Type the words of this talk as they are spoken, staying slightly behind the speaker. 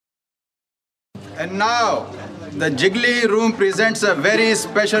And now, the Jiggly Room presents a very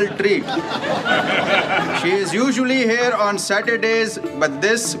special treat. She is usually here on Saturdays, but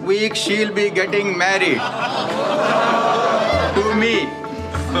this week she'll be getting married. To me.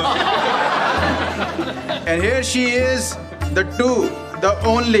 And here she is, the two, the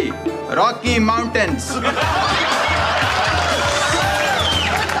only, Rocky Mountains.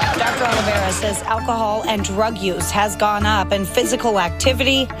 Dr. Oliveira says alcohol and drug use has gone up and physical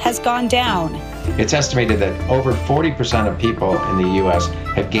activity has gone down. It's estimated that over 40% of people in the U.S.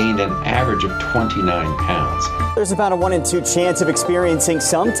 have gained an average of 29 pounds. There's about a 1 in 2 chance of experiencing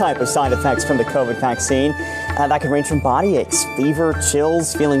some type of side effects from the COVID vaccine. That could range from body aches, fever,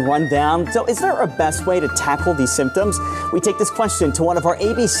 chills, feeling run down. So is there a best way to tackle these symptoms? We take this question to one of our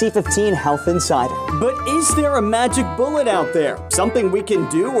ABC 15 Health Insider. But is there a magic bullet out there? Something we can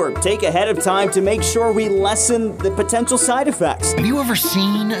do or take ahead of time to make sure we lessen the potential side effects? Have you ever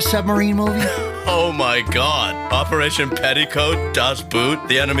seen a submarine movie? Oh my God. Operation Petticoat, Das Boot,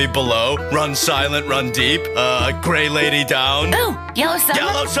 The Enemy Below, Run Silent, Run Deep, Gray Lady Down. Ooh, Yellow Submarine?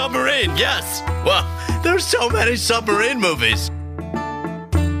 Yellow Submarine, yes. Well, there's so many submarine movies.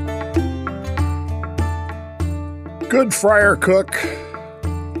 Good Friar Cook,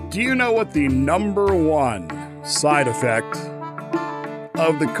 do you know what the number one side effect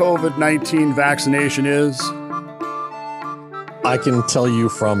of the COVID-19 vaccination is? I can tell you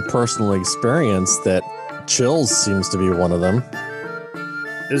from personal experience that chills seems to be one of them.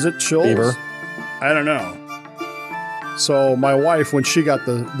 Is it chills? Fever. I don't know. So my wife, when she got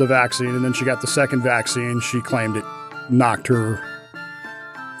the vaccine and then she got the second vaccine, she claimed it knocked her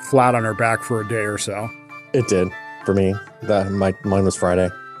flat on her back for a day or so. It did for me. Mine was Friday.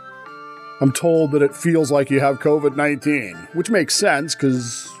 I'm told that it feels like you have COVID-19, which makes sense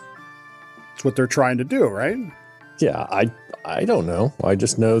because it's what they're trying to do, right? Yeah, I don't know. I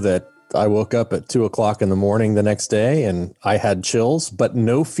just know that I woke up at 2 o'clock in the morning the next day and I had chills, but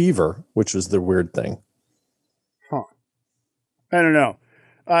no fever, which was the weird thing. Huh. I don't know.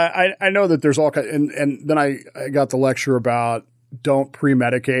 I know that there's all kinds, and then I got the lecture about don't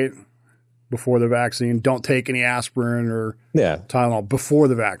pre-medicate before the vaccine. Don't take any aspirin or Tylenol before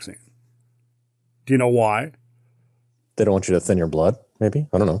the vaccine. Do you know why? They don't want you to thin your blood, maybe?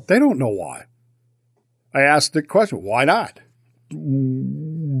 I don't know. They don't know why. I asked the question, why not?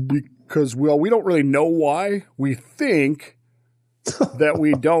 Because, well, we don't really know why. We think that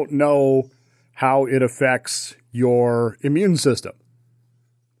we don't know how it affects your immune system.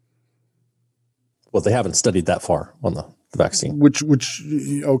 Well, they haven't studied that far on the vaccine. Which,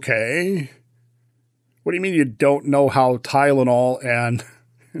 okay. What do you mean you don't know how Tylenol and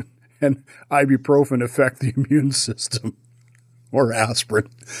ibuprofen affect the immune system? Or aspirin?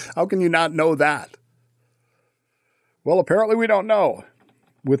 How can you not know that? Well, apparently we don't know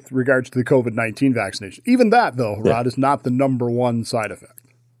with regards to the COVID-19 vaccination. Even that, though, Rod, is not the number one side effect.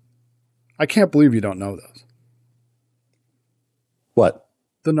 I can't believe you don't know this. What?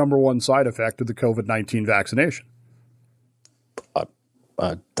 The number one side effect of the COVID-19 vaccination. I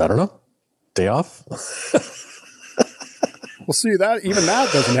don't know. Day off? Well, see, even that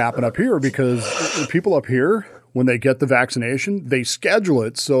doesn't happen up here because people up here, when they get the vaccination, they schedule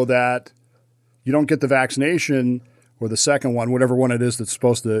it so that you don't get the vaccination or the second one, whatever one it is that's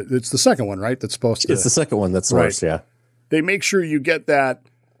supposed to, it's the second one, right? That's supposed to. It's the second one that's worse, yeah. They make sure you get that,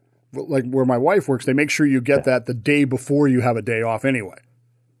 like where my wife works, they make sure you get that the day before you have a day off anyway.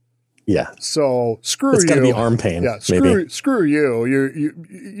 Yeah. So screw you. It's got to be arm pain. Yeah. Maybe. Screw you.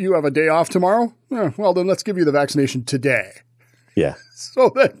 You have a day off tomorrow? Well, then let's give you the vaccination today. Yeah. So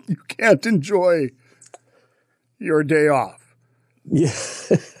that you can't enjoy your day off. Yeah.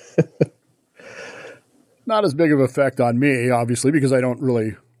 Not as big of an effect on me, obviously, because I don't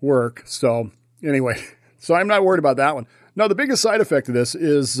really work. So anyway, so I'm not worried about that one. No, the biggest side effect of this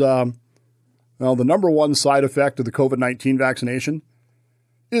is, the number one side effect of the COVID-19 vaccination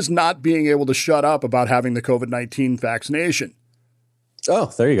is not being able to shut up about having the COVID-19 vaccination.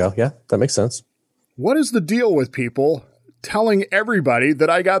 Oh, there you go. Yeah, that makes sense. What is the deal with people telling everybody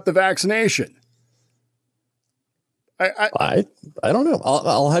that I got the vaccination? I don't know.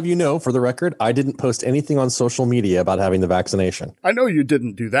 I'll have you know, for the record, I didn't post anything on social media about having the vaccination. I know you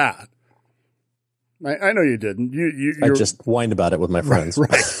didn't do that. I know you didn't. I just whined about it with my friends.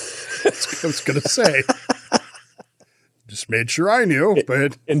 Right. I was going to say. Just made sure I knew,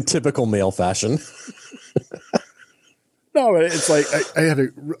 but in typical male fashion. No, it's like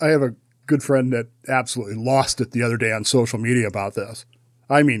I have a good friend that absolutely lost it the other day on social media about this.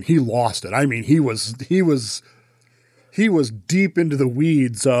 I mean, he lost it. I mean, he was deep into the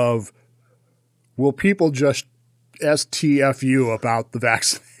weeds of, will people just STFU about the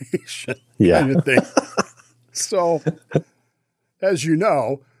vaccination Yeah. kind of thing. So, as you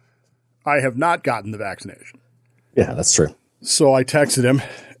know, I have not gotten the vaccination. Yeah, that's true. So I texted him,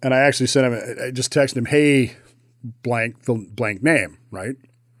 and I just texted him, hey, blank name, right?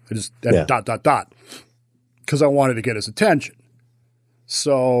 I just dot, because I wanted to get his attention.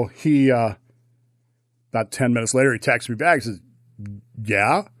 So he, about 10 minutes later, he texts me back and says,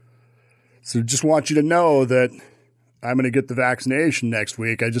 yeah. So just want you to know that I'm going to get the vaccination next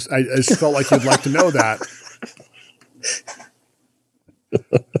week. I just felt like you'd like to know that.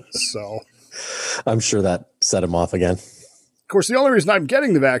 So I'm sure that set him off again. Of course, the only reason I'm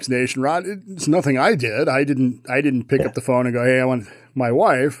getting the vaccination, Rod, it's nothing I did. I didn't pick up the phone and go, hey, I want my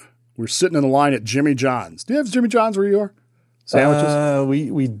wife. We're sitting in the line at Jimmy John's. Do you have Jimmy John's where you are?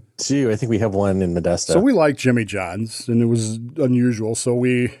 Sandwiches? We do. I think we have one in Modesto. So we like Jimmy John's, and it was unusual. So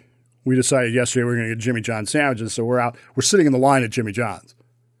we decided yesterday we were going to get Jimmy John's sandwiches. So we're sitting in the line at Jimmy John's.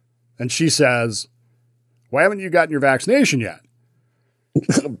 And she says, why haven't you gotten your vaccination yet?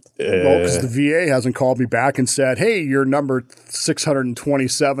 Well, because the VA hasn't called me back and said, hey, you're number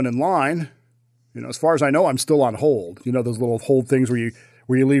 627 in line. As far as I know, I'm still on hold. Those little hold things where you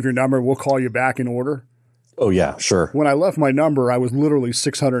leave your number, we'll call you back in order. Oh, yeah, sure. When I left my number, I was literally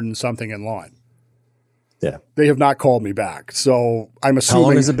 600 and something in line. Yeah. They have not called me back. So I'm assuming. How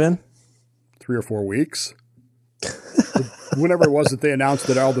long has it been? 3 or 4 weeks. Whenever it was that they announced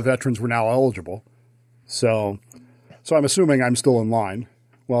that all the veterans were now eligible. So I'm assuming I'm still in line.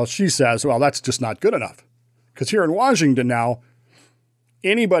 Well, she says, well, that's just not good enough. Because here in Washington now,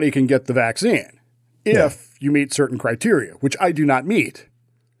 anybody can get the vaccine if you meet certain criteria, which I do not meet.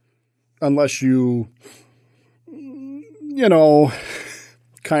 Unless you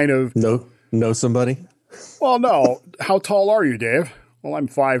kind of. Know somebody? Well, no. How tall are you, Dave? Well, I'm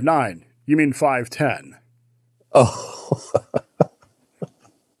 5'9". You mean 5'10". Oh.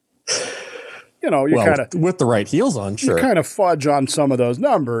 You kind of. With the right heels on, sure. You kind of fudge on some of those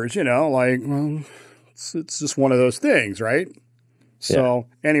numbers, it's just one of those things, right? So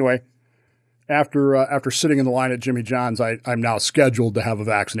anyway, after sitting in the line at Jimmy John's, I'm now scheduled to have a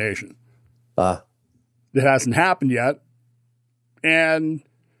vaccination. It hasn't happened yet. And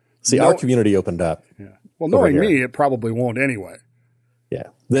our community opened up. Yeah. Well, knowing me, it probably won't anyway. Yeah.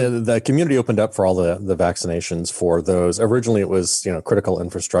 The community opened up for all the vaccinations for those. Originally, it was, critical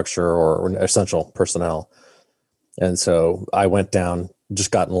infrastructure or essential personnel. And so I went down,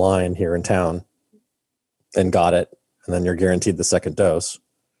 just got in line here in town and got it. And then you're guaranteed the second dose.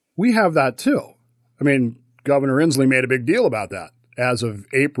 We have that too. I mean, Governor Inslee made a big deal about that. As of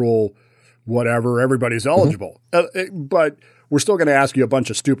April, whatever, everybody's eligible. But we're still going to ask you a bunch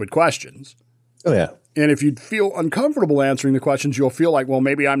of stupid questions. Oh, yeah. And if you feel uncomfortable answering the questions, you'll feel like, well,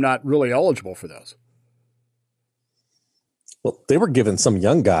 maybe I'm not really eligible for those. Well, they were giving some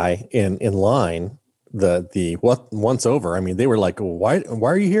young guy in line the once over. I mean, they were like, why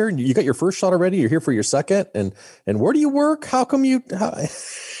are you here? You got your first shot already? You're here for your second? And where do you work? How come you... Well,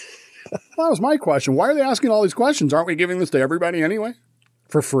 that was my question. Why are they asking all these questions? Aren't we giving this to everybody anyway?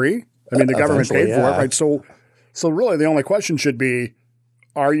 For free? I mean, the government paid for it, right? So really the only question should be,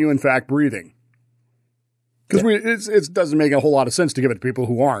 are you in fact breathing? Because it doesn't make a whole lot of sense to give it to people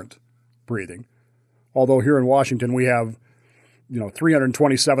who aren't breathing. Although here in Washington, we have,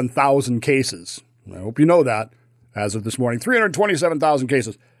 327,000 cases. I hope you know that as of this morning. 327,000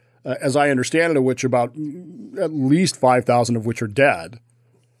 cases, as I understand it, of which about at least 5,000 of which are dead.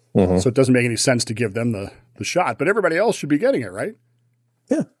 Mm-hmm. So it doesn't make any sense to give them the shot. But everybody else should be getting it, right?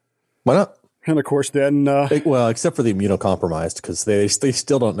 Yeah. Why not? And of course, then except for the immunocompromised, because they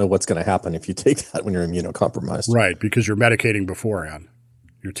still don't know what's going to happen if you take that when you're immunocompromised, right? Because you're medicating beforehand.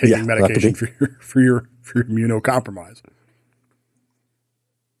 You're taking medication for your immunocompromise.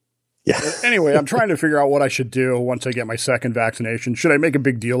 Yeah. Anyway, I'm trying to figure out what I should do once I get my second vaccination. Should I make a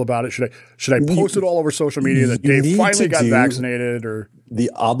big deal about it? Should I post it all over social media that Dave finally got vaccinated, or the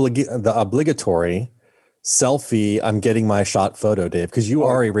obligatory selfie, I'm getting my shot photo, Dave, because you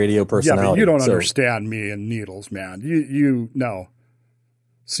are a radio personality. Yeah, but you don't understand me and needles, man. You know.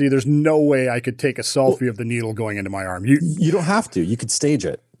 See, there's no way I could take a selfie of the needle going into my arm. You don't have to. You could stage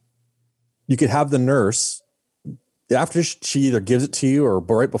it. You could have the nurse, after she either gives it to you or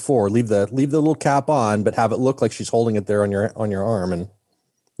right before, leave the little cap on, but have it look like she's holding it there on your arm, and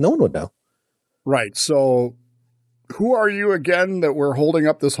no one would know. Right. So who are you again that we're holding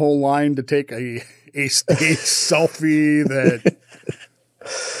up this whole line to take a stage selfie that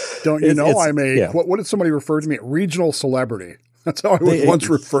don't you know I'm a what did somebody refer to me? A regional celebrity. That's how I was once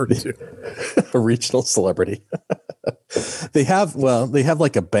referred to. A regional celebrity. They have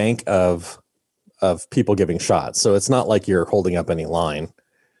like a bank of of people giving shots. So it's not like you're holding up any line.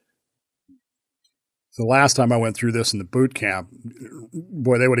 The last time I went through this in the boot camp,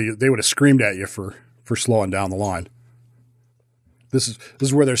 boy, they would have screamed at you for slowing down the line. This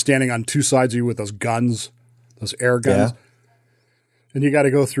is where they're standing on two sides of you with those guns, those air guns. Yeah. And you got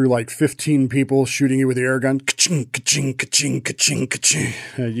to go through like 15 people shooting you with the air gun. Ka-ching, ka-ching, ka-ching, ka-ching, ka-ching.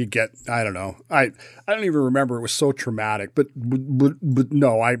 You get, I don't know. I don't even remember. It was so traumatic. But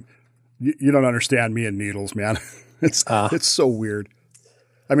no, you don't understand me and needles, man. It's so weird.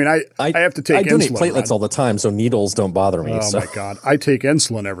 I mean, I have to take I donate insulin, platelets right? all the time, so needles don't bother me. Oh, my God. I take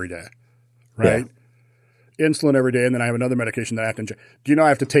insulin every day, right? Yeah. Insulin every day, and then I have another medication that I have to inject. Do you know I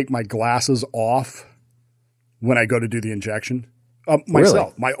have to take my glasses off when I go to do the injection?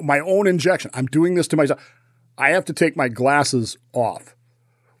 Myself, Really? my own injection. I'm doing this to myself. I have to take my glasses off.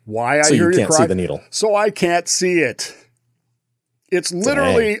 Why? So I hear you can't cry? see the needle. So I can't see it. It's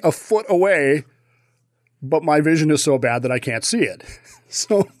literally a foot away, but my vision is so bad that I can't see it.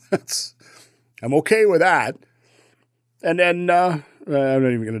 So I'm okay with that. And then I'm not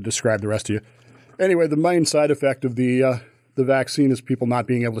even going to describe the rest to you. Anyway, the main side effect of the vaccine is people not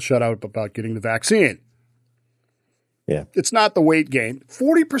being able to shut up about getting the vaccine. Yeah. It's not the weight gain.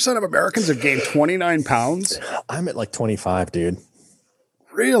 40% of Americans have gained 29 pounds. I'm at like 25, dude.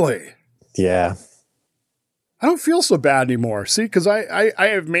 Really? Yeah. I don't feel so bad anymore. See, because I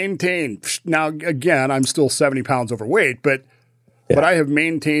have maintained. Now, again, I'm still 70 pounds overweight, but I have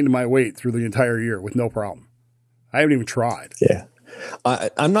maintained my weight through the entire year with no problem. I haven't even tried. Yeah.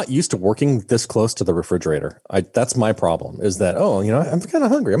 I'm not used to working this close to the refrigerator. That's my problem is that, I'm kind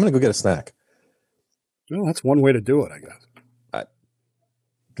of hungry. I'm going to go get a snack. Well, that's one way to do it, I guess.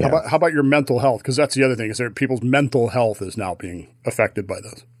 How about your mental health? Because that's the other thing is that people's mental health is now being affected by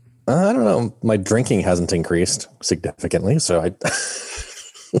this. I don't know. My drinking hasn't increased significantly, so I.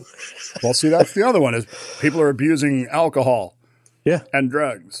 Well, see, that's the other one is people are abusing alcohol, and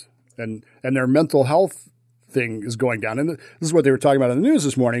drugs, and their mental health thing is going down. And this is what they were talking about in the news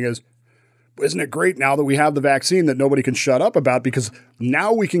this morning is, isn't it great now that we have the vaccine that nobody can shut up about because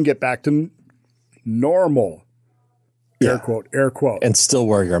now we can get back to normal, air quote. And still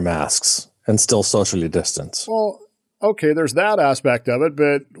wear your masks and still socially distance. Well, okay, there's that aspect of it,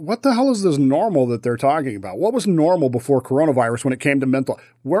 but what the hell is this normal that they're talking about? What was normal before coronavirus when it came to mental?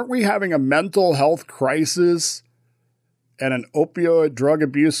 Weren't we having a mental health crisis and an opioid drug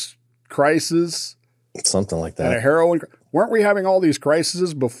abuse crisis? Something like that. And a heroin. Weren't we having all these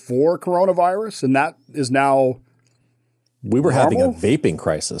crises before coronavirus? And that is now we were normal? having a vaping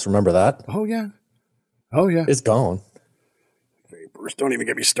crisis. Remember that? Oh, yeah. Oh, yeah. It's gone. Vapors. Don't even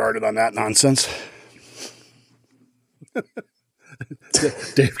get me started on that nonsense.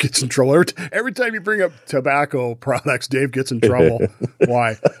 Dave gets in trouble. Every time you bring up tobacco products, Dave gets in trouble.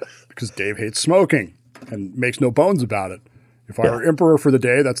 Why? Because Dave hates smoking and makes no bones about it. If I were emperor for the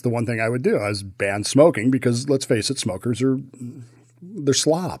day, that's the one thing I would do. I was ban smoking because, let's face it, smokers they're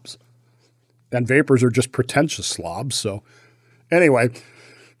slobs. And vapors are just pretentious slobs. So anyway,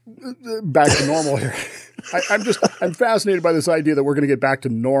 back to normal here. I'm fascinated by this idea that we're going to get back to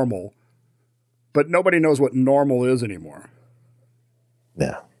normal, but nobody knows what normal is anymore.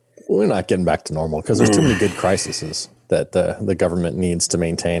 Yeah. We're not getting back to normal because there's too many good crises that the government needs to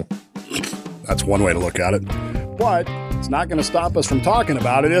maintain. That's one way to look at it. But it's not going to stop us from talking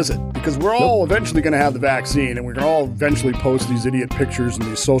about it, is it? Because we're all eventually going to have the vaccine, and we're going to all eventually post these idiot pictures and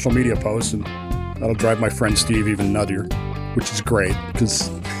these social media posts, and that'll drive my friend Steve even nuttier, which is great, because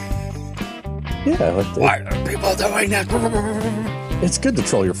why are people doing that? It's good to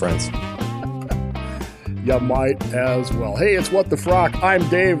troll your friends. You might as well. Hey, it's What the Frock. I'm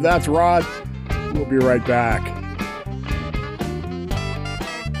Dave. That's Rod. We'll be right back.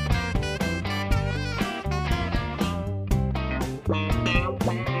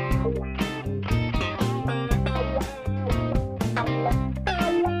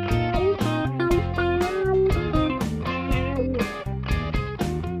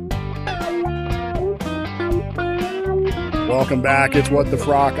 Welcome back. It's What the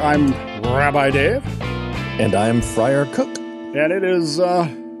Frock. I'm Rabbi Dave. And I'm Friar Cook. And it is,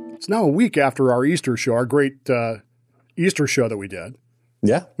 it's now a week after our Easter show, our great Easter show that we did.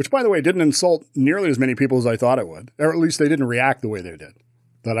 Yeah. Which, by the way, didn't insult nearly as many people as I thought it would. Or at least they didn't react the way they did.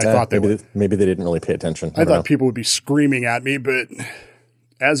 That I thought they would. Maybe they didn't really pay attention. I thought people would be screaming at me, but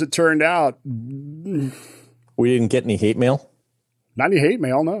as it turned out... We didn't get any hate mail? Not any hate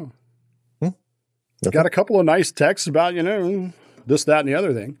mail, no. Okay. Got a couple of nice texts about, this, that, and the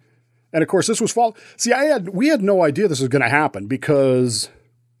other thing. And, of course, this was false. See, we had no idea this was going to happen because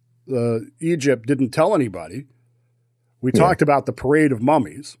Egypt didn't tell anybody. We talked about the parade of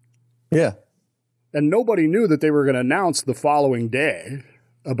mummies. Yeah. And nobody knew that they were going to announce the following day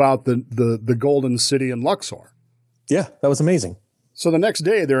about the Golden City in Luxor. Yeah, that was amazing. So the next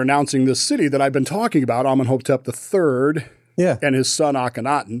day, they're announcing this city that I've been talking about, Amenhotep III, and his son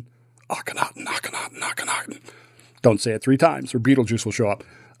Akhenaten. Akhenaten. Don't say it 3 times or Beetlejuice will show up.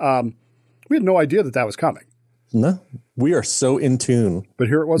 We had no idea that was coming. No, we are so in tune. But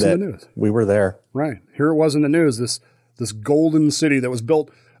here it was in the news. We were there. Right. Here it was in the news, this golden city that was built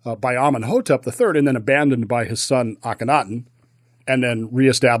by Amenhotep III and then abandoned by his son Akhenaten and then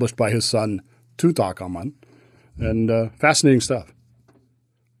reestablished by his son Tutankhamun. And fascinating stuff.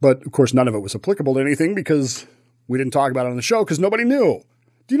 But, of course, none of it was applicable to anything because we didn't talk about it on the show because nobody knew.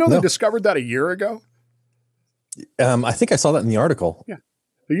 Do you know they discovered that a year ago? I think I saw that in the article. Yeah,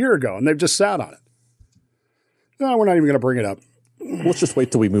 a year ago, and they've just sat on it. No, we're not even going to bring it up. Let's just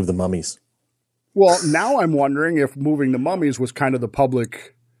wait till we move the mummies. Well, now I'm wondering if moving the mummies was kind of the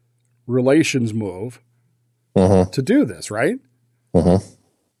public relations move to do this, right?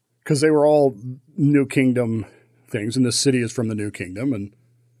 Because they were all New Kingdom things, and this city is from the New Kingdom, and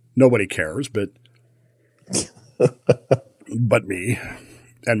nobody cares, but me,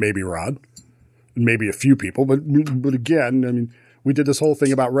 and maybe Rod, and maybe a few people. But again, I mean, we did this whole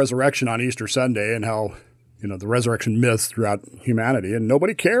thing about resurrection on Easter Sunday and how, the resurrection myth throughout humanity, and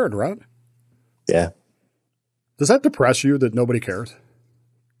nobody cared, Rod. Yeah. Does that depress you that nobody cares?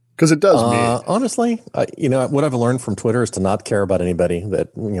 Because it does me. Honestly, what I've learned from Twitter is to not care about anybody that,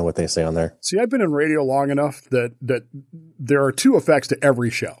 what they say on there. See, I've been in radio long enough that there are 2 effects to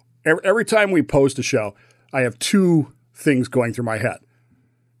every show. Every time we post a show, I have 2 things going through my head.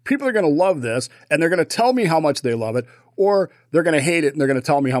 People are going to love this, and they're going to tell me how much they love it, or they're going to hate it, and they're going to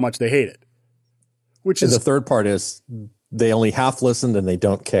tell me how much they hate it. Which is the third part is they only half listened and they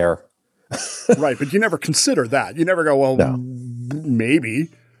don't care. Right, but you never consider that. You never go, well, maybe.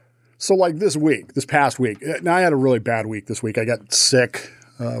 So like this past week, now I had a really bad week this week. I got sick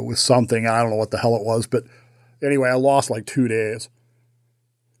with something. I don't know what the hell it was, but anyway, I lost like 2 days.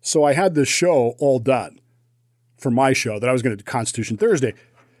 So I had this show all done for my show that I was going to do Constitution Thursday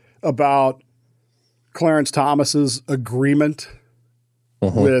about Clarence Thomas's agreement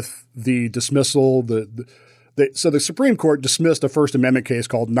with the dismissal. So the Supreme Court dismissed a First Amendment case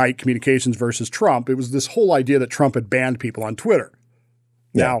called Knight Communications versus Trump. It was this whole idea that Trump had banned people on Twitter.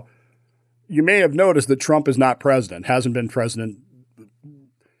 Yeah. Now, you may have noticed that Trump is not president, hasn't been president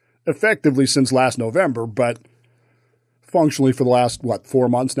effectively since last November, but functionally for the last, 4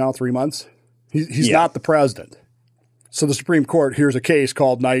 months now, 3 months? He's not the president. So the Supreme Court hears a case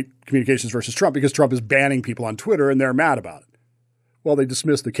called Knight Communications versus Trump because Trump is banning people on Twitter and they're mad about it. Well, they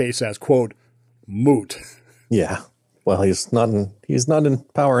dismissed the case as, quote, moot. Yeah. Well, he's not in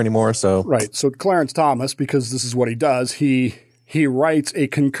power anymore, so. Right. So Clarence Thomas, because this is what he does, he writes a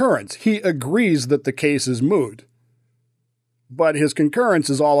concurrence. He agrees that the case is moot. But his concurrence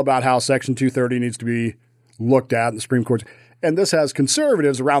is all about how Section 230 needs to be looked at in the Supreme Court. And this has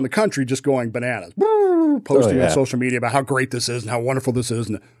conservatives around the country just going bananas, posting on social media about how great this is and how wonderful this is,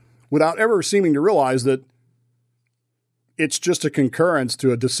 and without ever seeming to realize that it's just a concurrence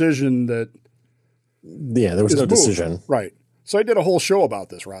to a decision that there was no decision. Right. So I did a whole show about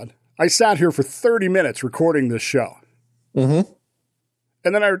this, Rod. I sat here for 30 minutes recording this show. And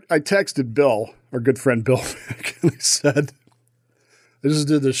then I texted Bill, our good friend Bill, and I said, I just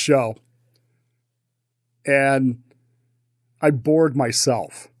did this show. And I bored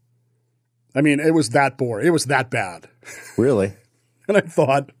myself. I mean, it was that boring. It was that bad. Really? And I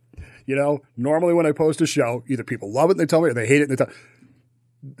thought, normally when I post a show, either people love it and they tell me, or they hate it and they tell me.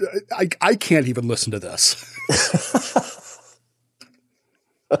 I can't even listen to this.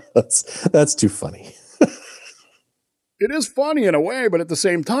 That's too funny. It is funny in a way, but at the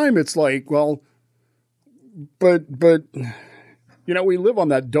same time, it's like, well, but we live on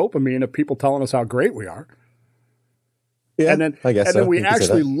that dopamine of people telling us how great we are. Yeah, and then, I guess then we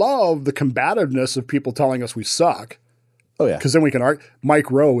actually love the combativeness of people telling us we suck. Oh, yeah. Because then we can argue. Mike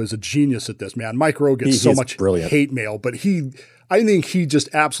Rowe is a genius at this, man. Mike Rowe gets so much hate mail, but I think he just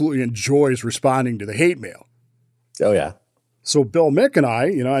absolutely enjoys responding to the hate mail. Oh, yeah. So Bill Mick and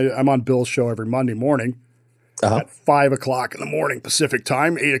I'm on Bill's show every Monday morning at 5 o'clock in the morning Pacific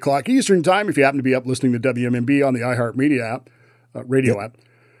time, 8 o'clock Eastern time, if you happen to be up listening to WMMB on the iHeartMedia app, radio app.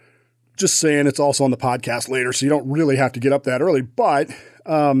 Just saying, it's also on the podcast later, so you don't really have to get up that early. But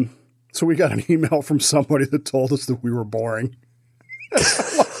so we got an email from somebody that told us that we were boring.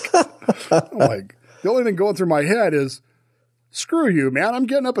 like, the only thing going through my head is, screw you, man. I'm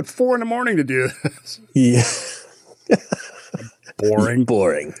getting up at 4 a.m. to do this. Yeah. Boring.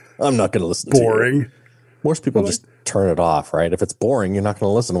 Boring. I'm not going to listen to you. Boring. Most people just turn it off, right? If it's boring, you're not going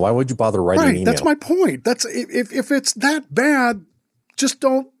to listen. Why would you bother writing an email? That's my point. That's if it's that bad, just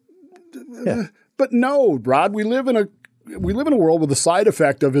don't. Yeah. But no, Rod, we live in a world where the side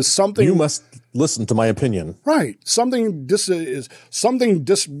effect of is something. You must listen to my opinion. Right. Something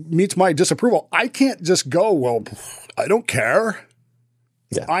meets my disapproval. I can't just go, well, I don't care.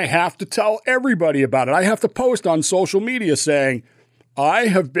 Yeah. I have to tell everybody about it. I have to post on social media saying, I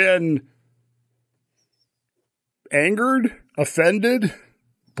have been angered, offended,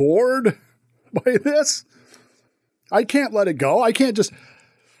 bored by this. I can't let it go. I can't just,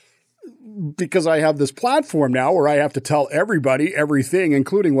 because I have this platform now where I have to tell everybody everything,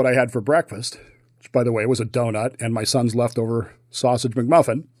 including what I had for breakfast, which, by the way, was a donut and my son's leftover sausage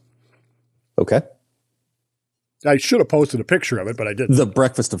McMuffin. Okay. I should have posted a picture of it, but I didn't. The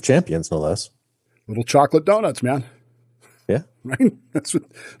breakfast of champions, no less. Little chocolate donuts, man. Yeah. Right? That's what.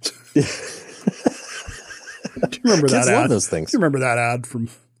 Do you remember Kids that ad? love those things. Do you remember that ad from?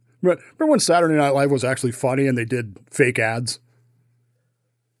 Remember when Saturday Night Live was actually funny and they did fake ads?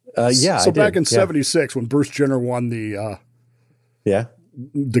 Yeah. So back in '76, when Bruce Jenner won the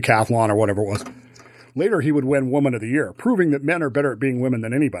decathlon or whatever it was, later he would win Woman of the Year, proving that men are better at being women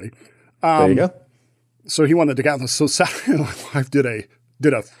than anybody. There you go. So he won the decathlon. So Saturday Night Live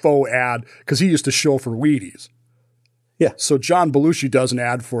did a faux ad because he used to show for Wheaties. Yeah. So John Belushi does an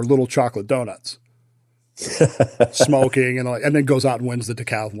ad for Little Chocolate Donuts, smoking, and then goes out and wins the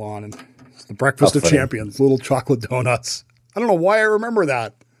decathlon and it's the breakfast of champions, Little Chocolate Donuts. I don't know why I remember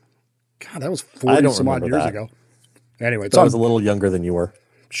that. God, that was 40 some odd years ago. Anyway, I was a little younger than you were.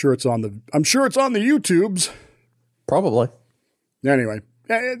 I'm sure it's on the YouTubes. Probably. Anyway,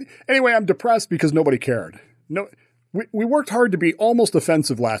 I'm depressed because nobody cared. No, we worked hard to be almost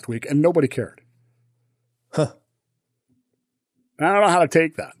offensive last week, and nobody cared. Huh. I don't know how to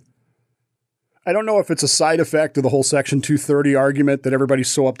take that. I don't know if it's a side effect of the whole Section 230 argument that everybody's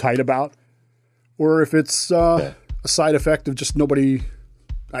so uptight about, or if it's a side effect of just nobody.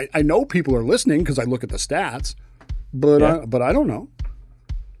 I know people are listening because I look at the stats, but I don't know.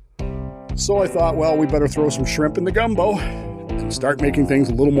 So I thought, well, we better throw some shrimp in the gumbo and start making things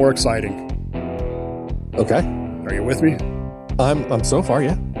a little more exciting. Okay. Are you with me? I'm so far,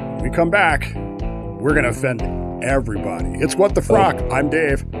 yeah. When we come back, we're going to offend everybody. It's What the Frock. I'm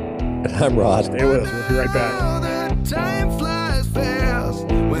Dave. I'm Rod. Stay with us. We'll be right back. Time flies fast.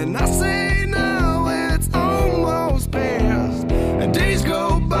 When I say now, it's almost past. And days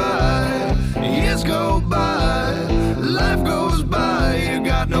go by, years go by, life goes by. You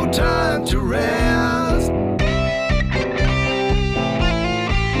got no time to rest.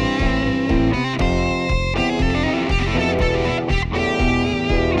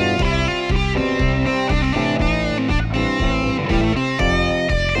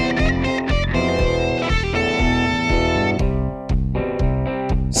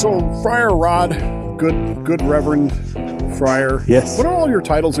 So, Friar Rod, good Reverend Friar. Yes. What are all your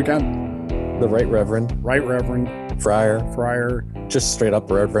titles again? The Right Reverend. Right Reverend. Friar. Just straight up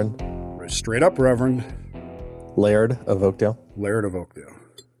Reverend. Straight up Reverend. Laird of Oakdale. Laird of Oakdale.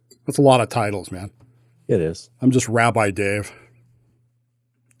 That's a lot of titles, man. It is. I'm just Rabbi Dave.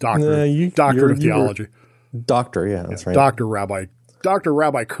 Doctor of theology. Doctor, yeah, that's right. Doctor Rabbi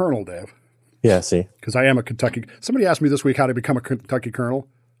Colonel Dave. Yeah, see. Because I am a Kentucky. Somebody asked me this week how to become a Kentucky Colonel.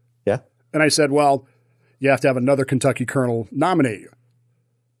 Yeah. And I said, well, you have to have another Kentucky Colonel nominate you.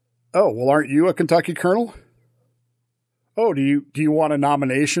 Oh, well, aren't you a Kentucky Colonel? Oh, do you want a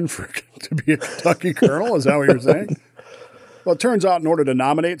nomination to be a Kentucky Colonel? Is that what you're saying? Well, it turns out in order to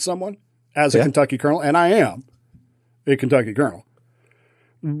nominate someone as a Kentucky Colonel, and I am a Kentucky Colonel,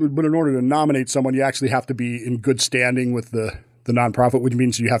 but in order to nominate someone, you actually have to be in good standing with the nonprofit, which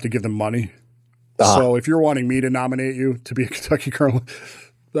means you have to give them money. So if you're wanting me to nominate you to be a Kentucky Colonel,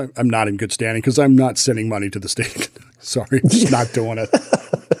 I'm not in good standing because I'm not sending money to the state. Sorry, just not doing it.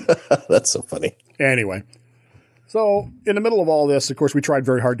 That's so funny. Anyway, so in the middle of all this, of course, we tried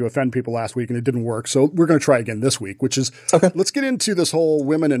very hard to offend people last week and it didn't work. So we're going to try again this week, which is, let's get into this whole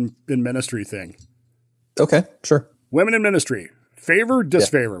women in ministry thing. Okay, sure. Women in ministry, favor,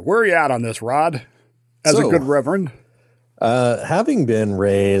 disfavor. Where are you at on this, Rod? As a good reverend? Having been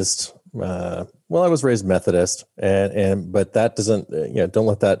raised, I was raised Methodist, but that doesn't, don't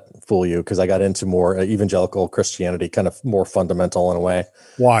let that fool you because I got into more evangelical Christianity, kind of more fundamental in a way.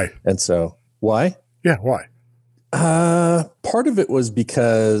 Why? And so, why? Yeah, why? Part of it was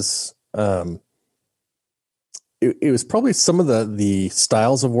because it was probably some of the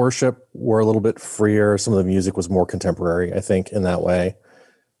styles of worship were a little bit freer. Some of the music was more contemporary, I think, in that way.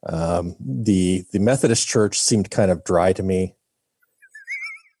 The Methodist church seemed kind of dry to me.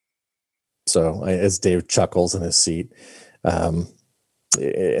 So as Dave chuckles in his seat.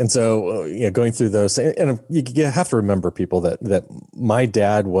 And so, going through those, and you have to remember, people, that my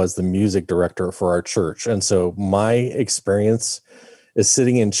dad was the music director for our church. And so my experience is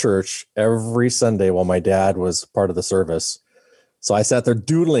sitting in church every Sunday while my dad was part of the service. So I sat there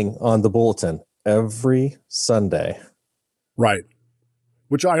doodling on the bulletin every Sunday. Right.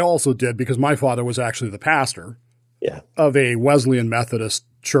 Which I also did because my father was actually the pastor Yeah. of a Wesleyan Methodist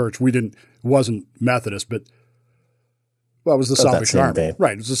church. Wasn't Methodist, but well, it was the Salvation Army. Vein.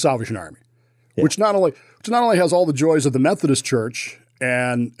 Right. It was the Salvation Army, Yeah. which not only has all the joys of the Methodist church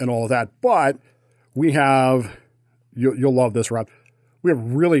and all of that, but we have, you'll love this, Rob. We have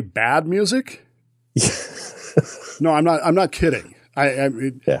really bad music. No, I'm not kidding.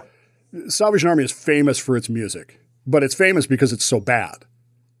 Yeah. Salvation Army is famous for its music, but it's famous because it's so bad.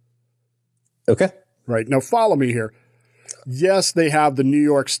 Okay. Right. Now follow me here. Yes, they have the New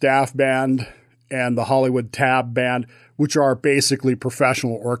York Staff Band and the Hollywood Tab Band, which are basically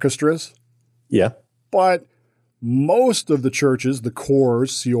professional orchestras. Yeah. But most of the churches, the corps,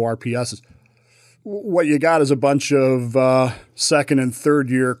 CORPSs, what you got is a bunch of second and third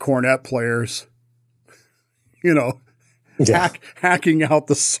year cornet players, hacking out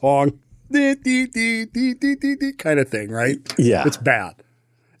the song, kind of thing, right? Yeah. It's bad.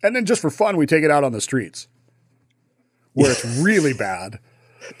 And then just for fun, we take it out on the streets where it's really bad.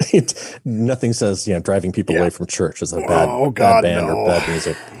 Nothing says, driving people away from church is a bad, God, bad band no. or bad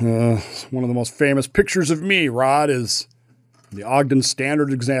music. One of the most famous pictures of me, Rod, is the Ogden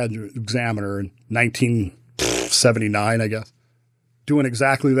Standard Examiner in 1979, I guess, doing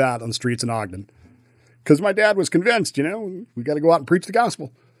exactly that on the streets in Ogden. Because my dad was convinced, we got to go out and preach the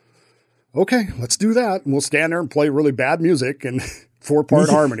gospel. Okay, let's do that. And we'll stand there and play really bad music and 4-part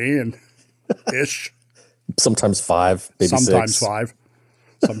harmony and ish. Sometimes 5, maybe 6. Sometimes 5.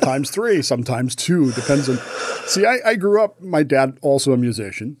 Sometimes 3, sometimes 2, depends on. See, I grew up, my dad also a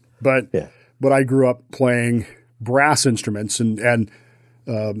musician, but I grew up playing brass instruments and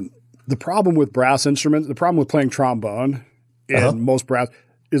the problem with brass instruments, the problem with playing trombone in most brass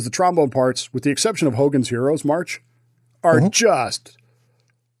is the trombone parts, with the exception of Hogan's Heroes March, are just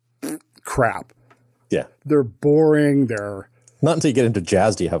crap. Yeah. They're boring. They're not until you get into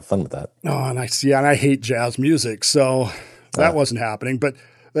jazz do you have fun with that. Oh, and I hate jazz music, so that wasn't happening. But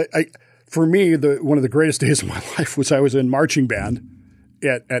for me, one of the greatest days of my life was I was in marching band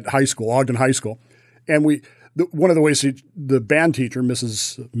at high school, Ogden High School, and one of the ways the band teacher,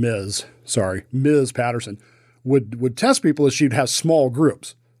 Ms. Patterson, would test people is she'd have small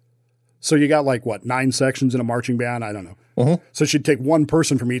groups. So you got 9 sections in a marching band? I don't know. So she'd take one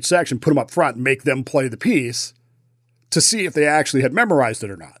person from each section, put them up front, and make them play the piece to see if they actually had memorized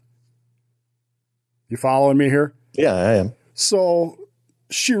it or not. You following me here? Yeah, I am. So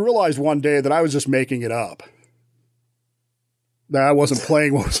she realized one day that I was just making it up. That I wasn't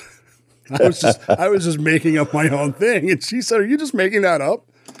playing what was I was just making up my own thing. And she said, "Are you just making that up?"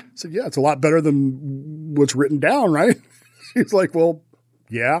 I said, "Yeah, it's a lot better than what's written down, right?" She's like, "Well,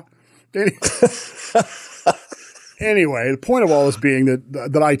 yeah." Anyway, the point of all this being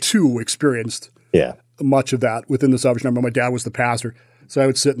that I too experienced much of that within the Salvation Army. My dad was the pastor, so I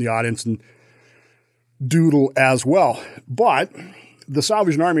would sit in the audience and doodle as well. But the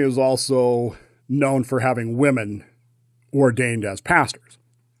Salvation Army is also known for having women ordained as pastors.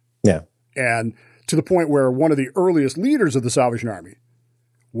 Yeah. And to the point where one of the earliest leaders of the Salvation Army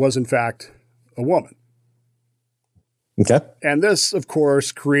was, in fact, a woman. Okay. And this, of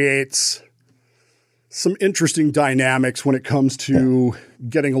course, creates some interesting dynamics when it comes to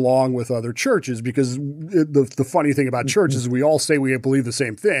getting along with other churches, because the funny thing about churches is we all say we believe the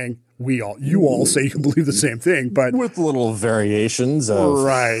same thing. You all say you believe the same thing, but with little variations of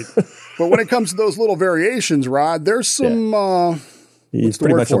right. But when it comes to those little variations, Rod, there's some. You've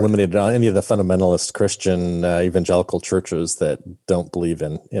pretty much eliminated on any of the fundamentalist Christian evangelical churches that don't believe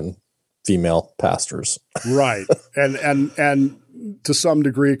in female pastors. Right. And to some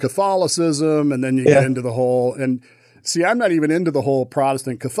degree Catholicism, and then you get into the whole, and see, I'm not even into the whole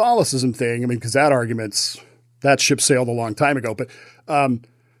Protestant Catholicism thing. I mean, because that ship sailed a long time ago. But my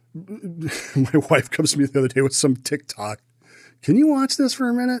wife comes to me the other day with some TikTok. Can you watch this for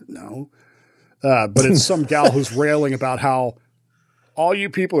a minute? No. But it's some gal who's railing about how all you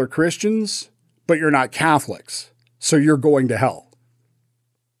people are Christians, but you're not Catholics, so you're going to hell.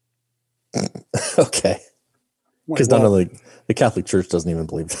 Okay. Because not only the Catholic Church doesn't even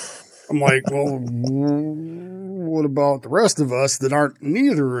believe that. I'm like, well, what about the rest of us that aren't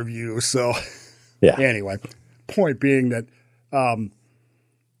neither of you? So yeah. Anyway, point being that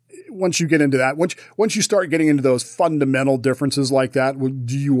once you get into that, once you start getting into those fundamental differences like that,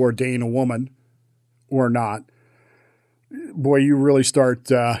 do you ordain a woman or not? Boy, you really start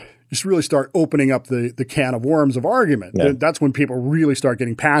opening up the can of worms of argument. Yeah. That's when people really start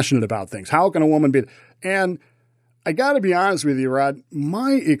getting passionate about things. How can a woman be? And I got to be honest with you, Rod,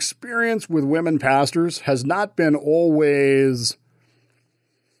 my experience with women pastors has not been always,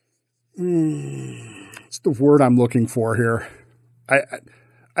 what's the word I'm looking for here?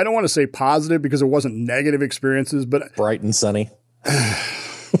 I don't want to say positive because it wasn't negative experiences, but bright and sunny.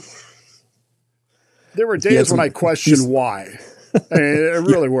 There were days when I questioned why. I mean, it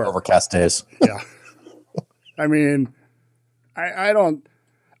really were. Overcast days. Yeah. I mean,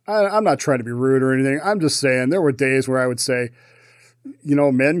 I'm not trying to be rude or anything. I'm just saying there were days where I would say,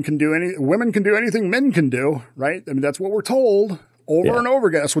 women can do anything men can do, right? I mean, that's what we're told over and over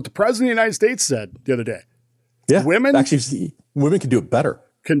again. That's what the president of the United States said the other day. Yeah. Women can do it better.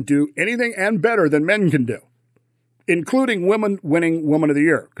 Can do anything and better than men can do, including women winning Woman of the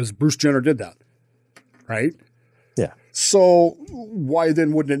Year, because Bruce Jenner did that, right? Yeah. So why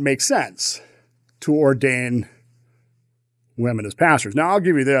then wouldn't it make sense to ordain women as pastors? Now, I'll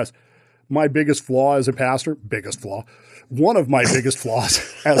give you this. My biggest flaw as a pastor, one of my biggest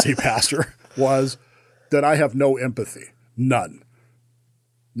flaws as a pastor was that I have no empathy. None.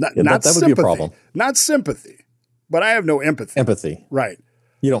 Not that sympathy. Would be a problem. Not sympathy, but I have no empathy. Empathy. Right.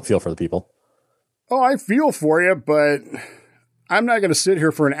 You don't feel for the people. Oh, I feel for you, but I'm not going to sit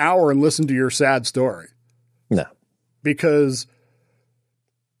here for an hour and listen to your sad story. No. Because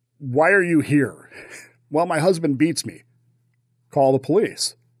why are you here? Well, my husband beats me. Call the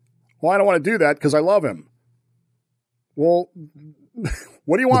police. Well, I don't want to do that because I love him. Well,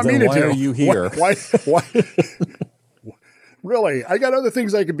 what do you want me to do? Why are you here? Why? Really? I got other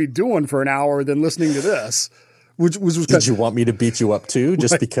things I could be doing for an hour than listening to this. Did you want me to beat you up too?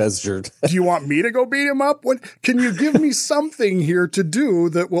 Just because you're... Do you want me to go beat him up? Can you give me something here to do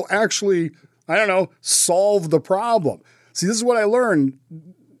that will actually, I don't know, solve the problem? See, this is what I learned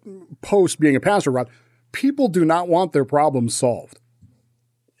post being a pastor, Rod. People do not want their problems solved.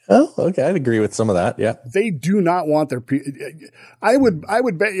 Oh, okay. I'd agree with some of that. Yeah. They do not want their... I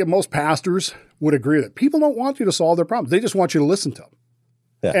would bet you most pastors would agree that people don't want you to solve their problems. They just want you to listen to them.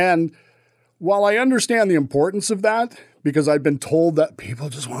 Yeah. And while I understand the importance of that, because I've been told that people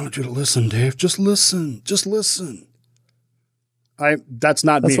just wanted you to listen, Dave, just listen. That's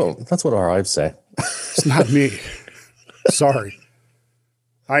not me. That's what our wives say. It's not me. Sorry.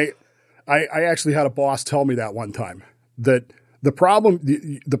 I actually had a boss tell me that one time, that the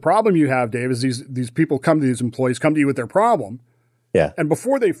problem you have, Dave, is these people these employees come to you with their problem. Yeah. And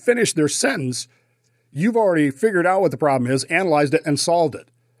before they finish their sentence, you've already figured out what the problem is, analyzed it, and solved it.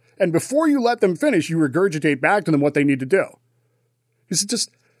 And before you let them finish, you regurgitate back to them what they need to do. You said,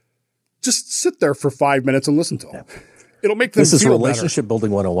 just sit there for 5 minutes and listen to them. Yeah. It'll make them feel better. This is relationship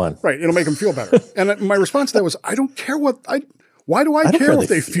building 101. Right. It'll make them feel better. And my response to that was, I don't care why do I care if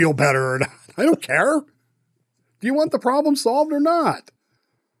they feel better or not? I don't care. Do you want the problem solved or not?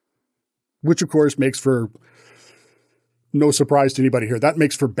 Which, of course, makes for no surprise to anybody here. That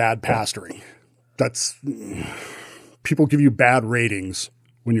makes for bad pastoring. People give you bad ratings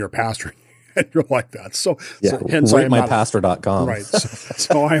when you're pastoring and you're like that. So hence ratemypastor.com. Right.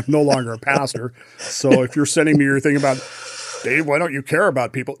 So I am no longer a pastor. So if you're sending me your thing about, Dave, why don't you care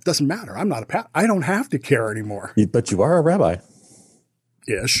about people? It doesn't matter. I'm not a pastor. I don't have to care anymore. But you are a rabbi.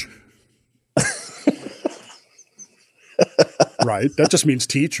 Ish. Right. That just means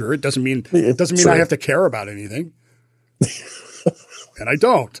teacher. It doesn't mean I have to care about anything. And I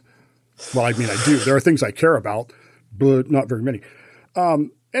don't. Well, I mean, I do. There are things I care about, but not very many.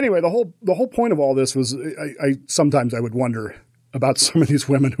 Anyway, the whole point of all this was sometimes I would wonder about some of these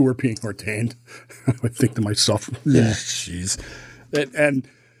women who were being ordained. I would think to myself, jeez. And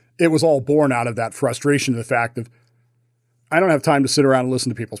it was all born out of that frustration of the fact of, I don't have time to sit around and listen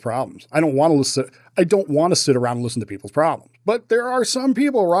to people's problems. I don't want to sit around and listen to people's problems. But there are some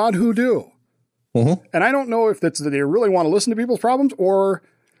people, Rod, who do. Mm-hmm. And I don't know if that's that they really want to listen to people's problems or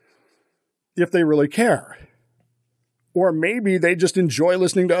if they really care. Or maybe they just enjoy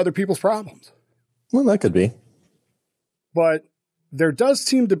listening to other people's problems. Well, that could be. But there does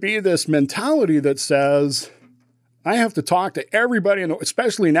seem to be this mentality that says, I have to talk to everybody,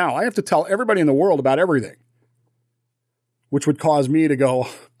 especially now, I have to tell everybody in the world about everything. Which would cause me to go,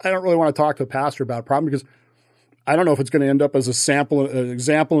 I don't really want to talk to a pastor about a problem because I don't know if it's going to end up as an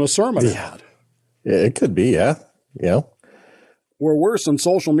example in a sermon. Yeah, it could be, yeah. Yeah. Or worse, on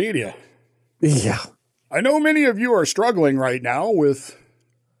social media. Yeah. I know many of you are struggling right now with,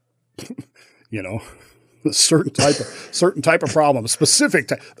 A certain type of problem, specific.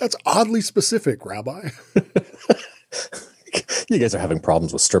 That's oddly specific, Rabbi. You guys are having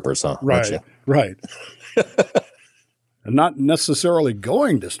problems with strippers, huh? Aren't you? Right. And not necessarily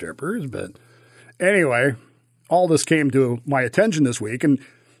going to strippers, but anyway, all this came to my attention this week, and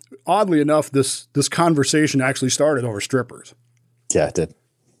oddly enough, this conversation actually started over strippers. Yeah, it did.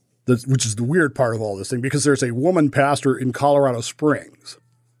 Which is the weird part of all this thing, because there's a woman pastor in Colorado Springs.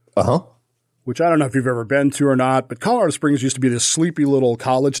 Uh-huh. Which I don't know if you've ever been to or not, but Colorado Springs used to be this sleepy little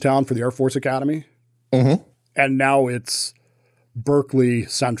college town for the Air Force Academy. Mm-hmm. And now it's Berkeley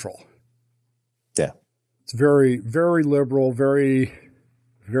Central. Yeah. It's very, very liberal, very,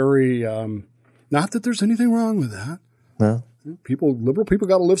 very, not that there's anything wrong with that. No. Liberal people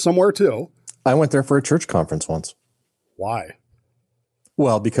got to live somewhere too. I went there for a church conference once. Why?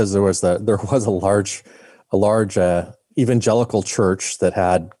 Well, because there was a large evangelical church that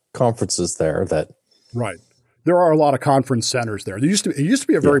had conferences there that. Right. There are a lot of conference centers there. It used to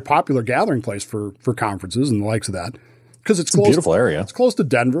be a very popular gathering place for conferences and the likes of that, because it's close. A beautiful area. It's close to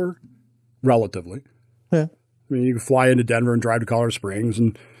Denver, relatively. Yeah. I mean, you can fly into Denver and drive to Colorado Springs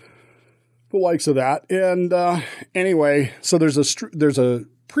and the likes of that. And anyway, so there's a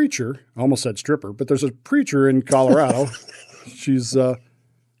preacher. I almost said stripper, but there's a preacher in Colorado. She's a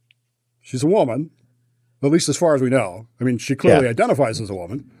woman, at least as far as we know. I mean, she clearly identifies as a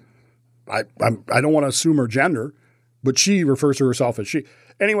woman. I don't want to assume her gender, but she refers to herself as she.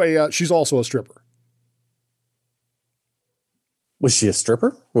 Anyway, she's also a stripper. Was she a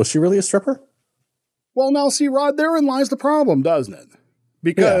stripper? Was she really a stripper? Well, now see, Rod, therein lies the problem, doesn't it?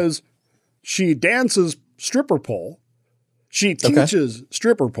 Because she dances stripper pole. She teaches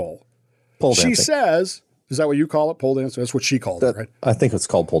stripper pole. Pole dancing. She says, is that what you call it? Pole dancing? That's what she called it, right? I think it's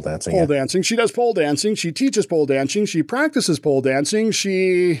called pole dancing. Pole dancing. She does pole dancing. She teaches pole dancing. She practices pole dancing.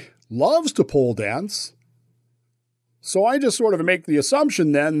 She loves to pole dance. So I just sort of make the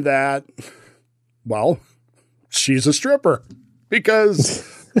assumption then that, well, she's a stripper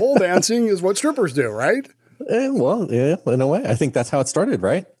because pole dancing is what strippers do, right? Well, yeah, in a way. I think that's how it started,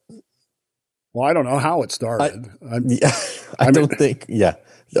 right? Well, I don't know how it started. I don't think. Yeah.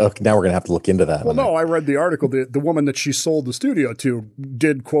 Okay, now we're going to have to look into that. Well, no, I read the article. The woman that she sold the studio to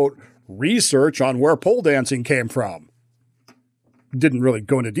did, quote, research on where pole dancing came from. Didn't really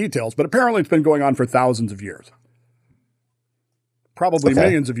go into details, but apparently it's been going on for thousands of years. Probably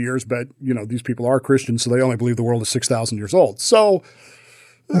millions of years, but, you know, these people are Christians, so they only believe the world is 6,000 years old. So,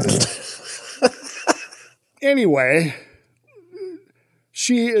 anyway,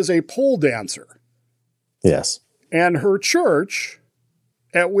 she is a pole dancer. Yes. And her church,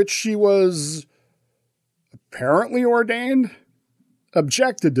 at which she was apparently ordained,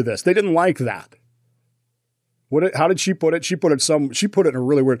 objected to this. They didn't like that. How did she put it? She put it in a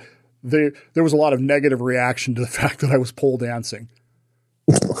really weird. There was a lot of negative reaction to the fact that I was pole dancing.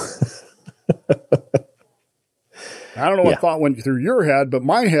 I don't know what thought went through your head, but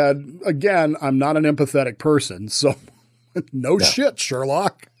my head, again, I'm not an empathetic person, so no shit,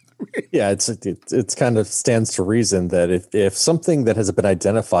 Sherlock. Yeah, it's kind of stands to reason that if something that has been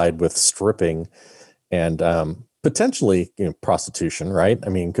identified with stripping and potentially prostitution, right? I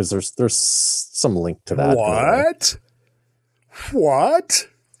mean, because there's some link to that. What?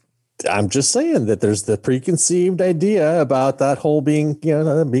 I'm just saying that there's the preconceived idea about that whole being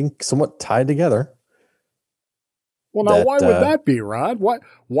somewhat tied together. Well, now, why would that be, Rod?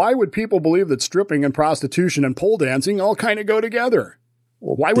 Why would people believe that stripping and prostitution and pole dancing all kind of go together?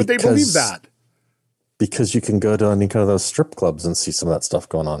 Why would they believe that? Because you can go to any kind of those strip clubs and see some of that stuff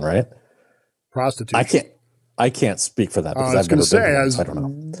going on, right? Prostitution. I can't speak for that because I've never been to I don't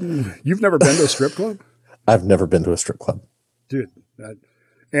know. You've never been to a strip club? I've never been to a strip club. Dude.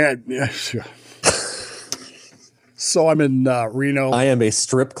 So I'm in Reno. I am a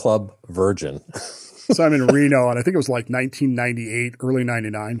strip club virgin. So I'm in Reno, and I think it was like 1998, early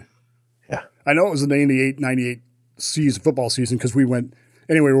 99. Yeah. I know it was the 98 football season because we went –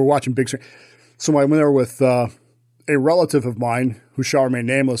 anyway, we were watching big screen. So I went there with a relative of mine who shall remain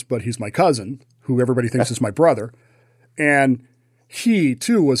nameless, but he's my cousin, who everybody thinks is my brother. And he,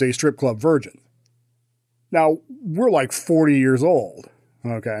 too, was a strip club virgin. Now, we're like 40 years old,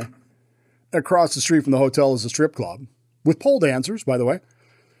 okay? Across the street from the hotel is a strip club with pole dancers, by the way.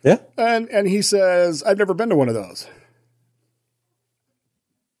 Yeah. And he says, I've never been to one of those.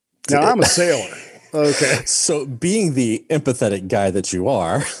 Now, I'm a sailor. Okay. So being the empathetic guy that you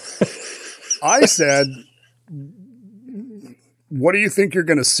are. I said, what do you think you're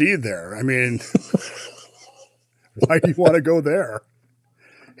going to see there? I mean, why do you want to go there?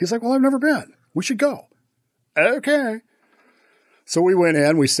 He's like, well, I've never been. We should go. Okay. So we went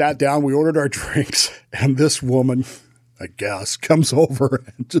in, we sat down, we ordered our drinks, and this woman, I guess, comes over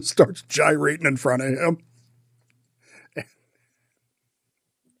and just starts gyrating in front of him.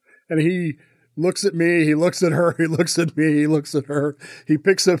 And he looks at me, he looks at her, he looks at me, he looks at her. He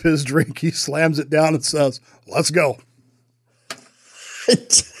picks up his drink, he slams it down and says, "Let's go."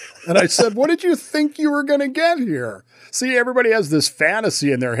 And I said, "What did you think you were going to get here?" See, everybody has this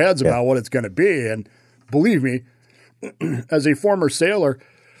fantasy in their heads about what it's going to be. And believe me, as a former sailor,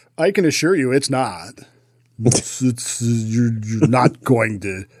 I can assure you it's not. You're not going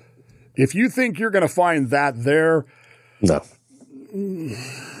to. If you think you're going to find that there, No.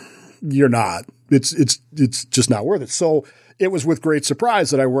 you're not. It's just not worth it. So it was with great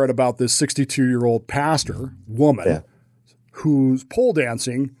surprise that I read about this 62-year-old pastor woman who's pole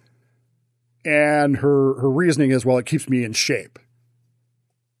dancing, and her reasoning is, well, it keeps me in shape.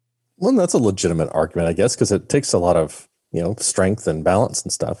 Well, that's a legitimate argument, I guess, because it takes a lot of, strength and balance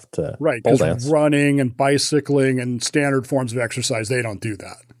and stuff to pole dance. Because running and bicycling and standard forms of exercise, they don't do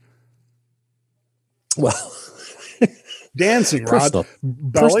that. Well, dancing, Rod,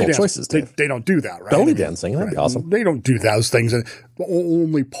 personal dance, choices. They don't do that, right? Belly dancing, that'd be awesome. They don't do those things.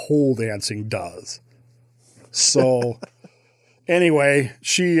 Only pole dancing does. So anyway,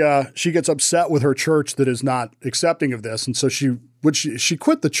 she gets upset with her church that is not accepting of this, and so she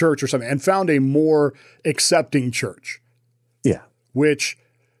quit the church or something and found a more accepting church. Yeah, which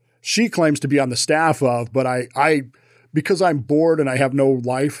she claims to be on the staff of, but I because I'm bored and I have no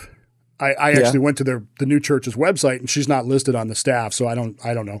life. I actually went to the new church's website, and she's not listed on the staff, so I don't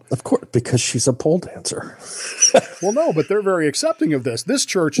know. Of course, because she's a pole dancer. Well, no, but they're very accepting of this. This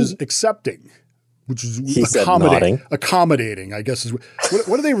church is accepting, which is accommodating. I guess is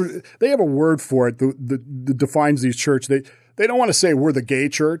what do they have a word for it that defines these church. They don't want to say we're the gay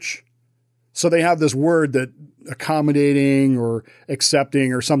church, so they have this word that accommodating or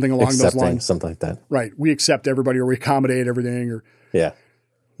accepting or something along those lines, something like that. Right? We accept everybody, or we accommodate everything, or yeah.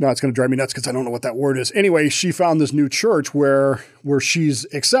 No, it's going to drive me nuts because I don't know what that word is. Anyway, she found this new church where she's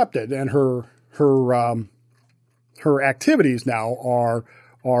accepted, and her activities now are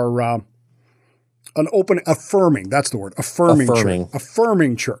an open, affirming. That's the word,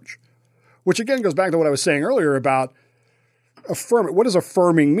 affirming church. Which again goes back to what I was saying earlier about affirming. What does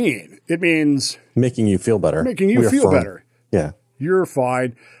affirming mean? It means making you feel better. Making you feel better. Yeah, you're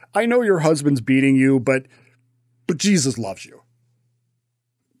fine. I know your husband's beating you, but Jesus loves you.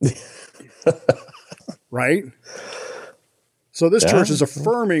 Right? So this church is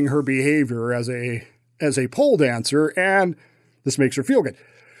affirming her behavior as a pole dancer, and this makes her feel good.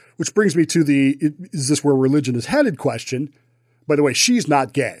 Which brings me to is this where religion is headed question. By the way, she's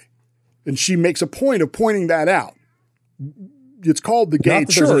not gay. And she makes a point of pointing that out. It's called the gay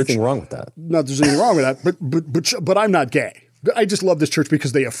church. There's anything wrong with that. Not that there's anything wrong with that, but I'm not gay. I just love this church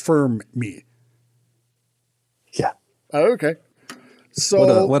because they affirm me. Yeah. Okay.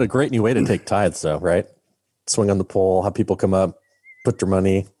 So what a great new way to take tithes, though, right? Swing on the pole, have people come up, put their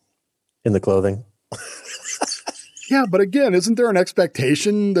money in the clothing. Yeah, but again, isn't there an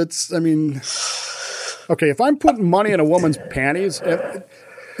expectation okay, if I'm putting money in a woman's panties,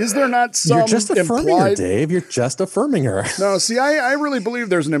 is there not some You're just affirming her, Dave. You're just affirming her. No, see, I really believe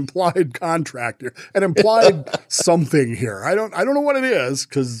there's an implied contract here, an implied something here. I don't know what it is,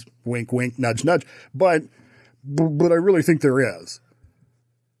 because wink, wink, nudge, nudge, but I really think there is.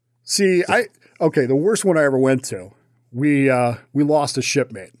 See, the worst one I ever went to, we lost a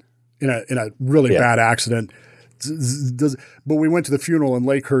shipmate in a really bad accident. But we went to the funeral in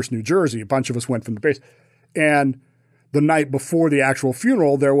Lakehurst, New Jersey. A bunch of us went from the base. And the night before the actual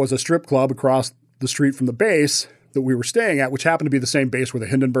funeral, there was a strip club across the street from the base that we were staying at, which happened to be the same base where the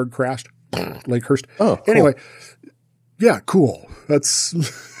Hindenburg crashed, Lakehurst. Oh, cool. Anyway, yeah, cool. That's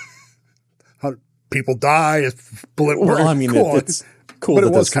how people die. Cool. It's cool, but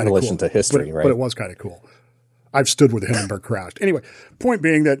it was kind of cool to history, right? But it was kind of cool. I've stood where the Hindenburg crashed. Anyway, point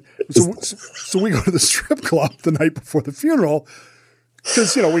being that so we go to the strip club the night before the funeral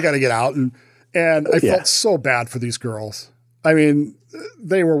because we got to get out, and I felt so bad for these girls. I mean,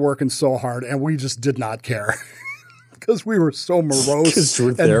 they were working so hard, and we just did not care because we were so morose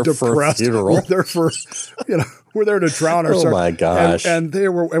and depressed. We're there for we're there to drown ourselves. Oh my gosh! And we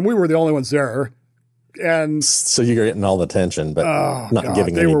were the only ones there. And so you're getting all the attention, but not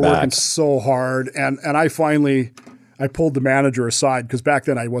giving any back. They were working so hard. And I pulled the manager aside because back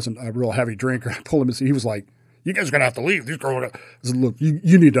then I wasn't a real heavy drinker. I pulled him aside. He was like, "You guys are going to have to leave. These girls I said, look,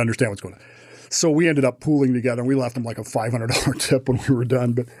 you need to understand what's going on." So we ended up pooling together, and we left him like a $500 tip when we were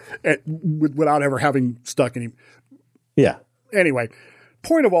done, but without ever having stuck any. Yeah. Anyway,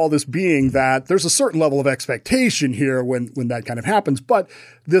 point of all this being that there's a certain level of expectation here when that kind of happens. But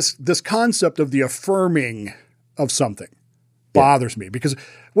this concept of the affirming of something bothers me, because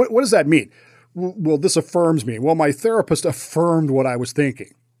what does that mean? Well, this affirms me. Well, my therapist affirmed what I was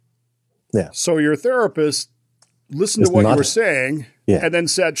thinking. Yeah. So your therapist listened to what you were saying and then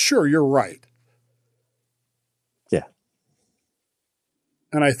said, sure, you're right. Yeah.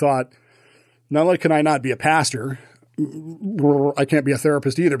 And I thought, not only can I not be a pastor, I can't be a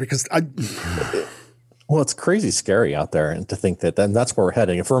therapist either, because well, it's crazy scary out there, and to think that then that's where we're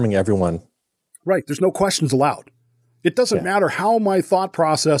heading, affirming everyone. Right. There's no questions allowed. It doesn't matter how my thought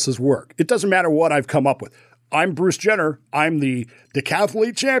processes work. It doesn't matter what I've come up with. I'm Bruce Jenner. I'm the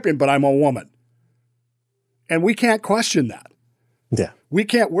decathlete champion, but I'm a woman. And we can't question that. Yeah.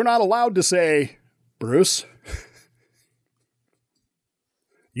 We're not allowed to say, Bruce,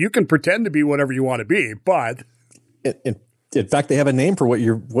 you can pretend to be whatever you want to be, but in fact, they have a name for what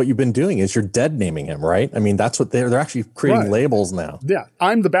you've been doing is you're dead naming him, right? I mean, that's what they're actually creating labels now. Yeah.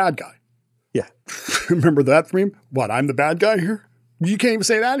 I'm the bad guy. Yeah. Remember that meme? What? I'm the bad guy here? You can't even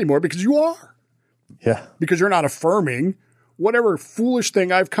say that anymore because you are. Yeah. Because you're not affirming whatever foolish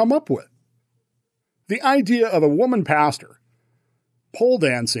thing I've come up with. The idea of a woman pastor pole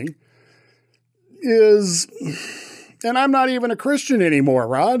dancing is, and I'm not even a Christian anymore,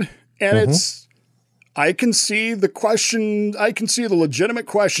 Rod. And I can see the question, I can see the legitimate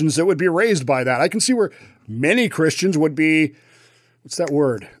questions that would be raised by that. I can see where many Christians would be, what's that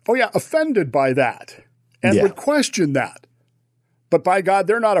word? Oh yeah, offended by that and would question that. But by God,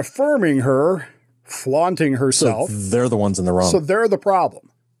 they're not affirming her, flaunting herself. So they're the ones in the wrong. So they're the problem.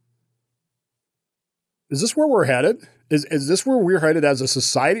 Is this where we're headed? Is this where we're headed as a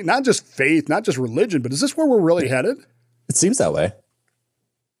society? Not just faith, not just religion, but is this where we're really headed? It seems that way.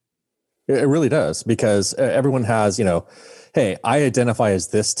 It really does, because everyone has, hey, I identify as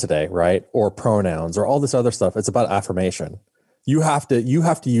this today, right? Or pronouns or all this other stuff. It's about affirmation. You have to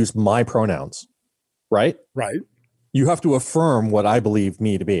use my pronouns, right? Right. You have to affirm what I believe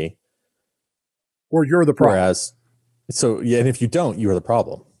me to be. Or you're the problem. And if you don't, you're the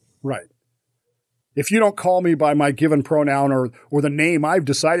problem. Right. If you don't call me by my given pronoun or the name I've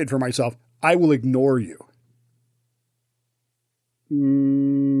decided for myself, I will ignore you.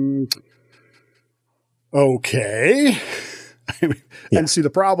 Okay. And see, the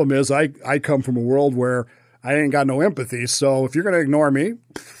problem is I come from a world where I ain't got no empathy. So if you're going to ignore me,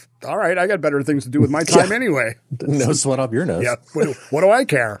 all right, I got better things to do with my time anyway. No sweat up your nose. Yeah. What do I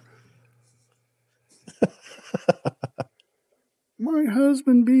care? My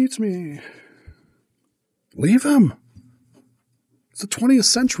husband beats me. Leave him. It's the 20th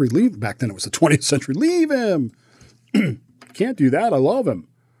century. Back then it was the 20th century. Leave him. Can't do that. I love him.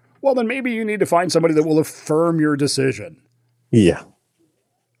 Well, then maybe you need to find somebody that will affirm your decision. Yeah.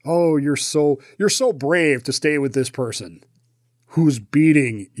 Oh, you're so brave to stay with this person who's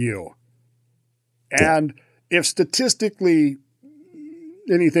beating you. And if statistically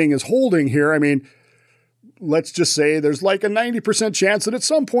anything is holding here, I mean, let's just say there's like a 90% chance that at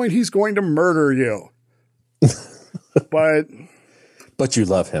some point he's going to murder you. But you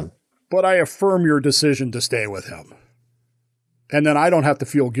love him. But I affirm your decision to stay with him. And then I don't have to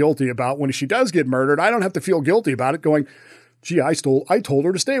feel guilty about when she does get murdered. I don't have to feel guilty about it going, gee, I told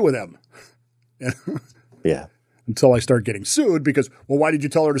her to stay with him. Yeah. Until I start getting sued because, well, why did you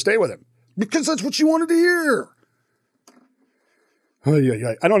tell her to stay with him? Because that's what she wanted to hear. Oh,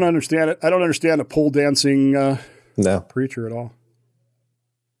 yeah. I don't understand it. I don't understand a pole dancing preacher at all.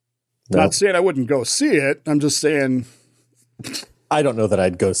 No. Not saying I wouldn't go see it. I'm just saying. I don't know that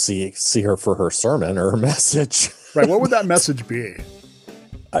I'd go see her for her sermon or her message. Right. What would that message be?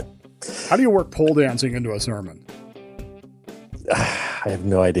 How do you work pole dancing into a sermon? I have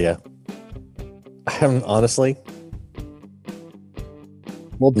no idea. I haven't, honestly.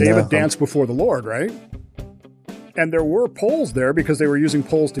 Well, David danced before the Lord, right? And there were poles there because they were using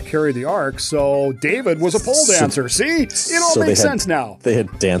poles to carry the ark. So David was a pole dancer. See? It all makes sense now. They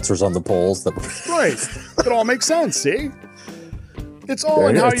had dancers on the poles. Right. It all makes sense, see? It's all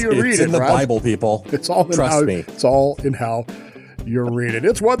in how you read it, It's in the Bible, people. It's all in Trust me. It's all in how you read it.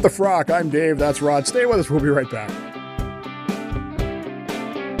 It's What the Frock. I'm Dave. That's Rod. Stay with us. We'll be right back.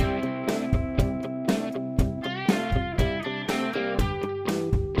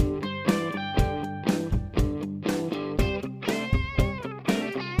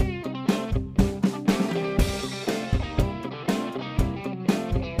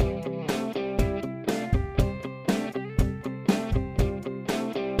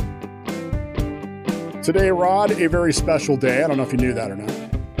 Today, Rod, a very special day. I don't know if you knew that or not.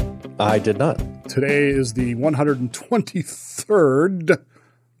 I did not. Today is the 123rd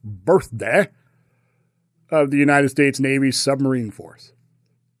birthday of the United States Navy submarine force.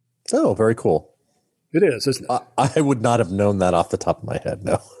 Oh, very cool. It is, isn't it? I would not have known that off the top of my head,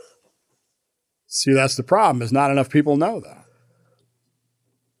 no. See, that's the problem, is not enough people know that.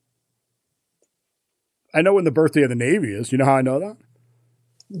 I know when the birthday of the Navy is. You know how I know that?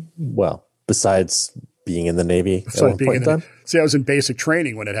 Well, besides being in the Navy at one point in time? See, I was in basic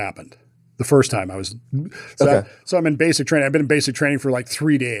training when it happened. The first time I was. So I'm in basic training. I've been in basic training for like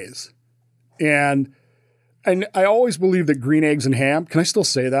 3 days. And I always believed that green eggs and ham, can I still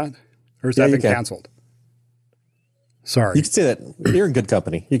say that? Or has that been canceled? Sorry. You can say that. You're in good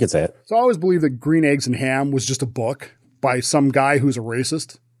company. You can say it. So I always believed that Green Eggs and Ham was just a book by some guy who's a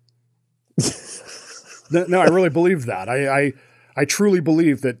racist. No, I really believed that. I truly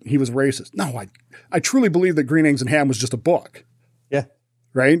believed that he was racist. No, I truly believed that Green Eggs and Ham was just a book. Yeah.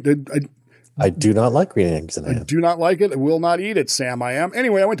 Right? I do not like green eggs and ham. I do not like it. I will not eat it, Sam. I am.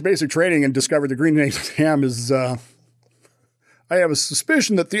 Anyway, I went to basic training and discovered that Green Eggs and Ham is... I have a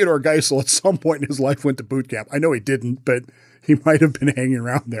suspicion that Theodore Geisel at some point in his life went to boot camp. I know he didn't, but he might have been hanging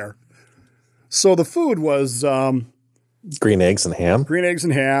around there. So the food was... green eggs and ham? Green eggs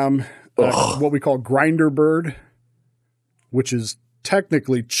and ham. What we call grinder bird, which is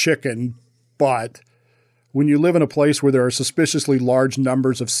technically chicken, but when you live in a place where there are suspiciously large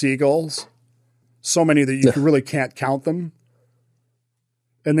numbers of seagulls, so many that you really can't count them,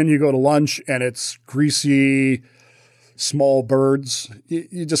 and then you go to lunch and it's greasy, small birds,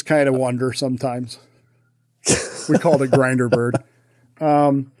 you just kind of wonder sometimes. We called it grinder bird.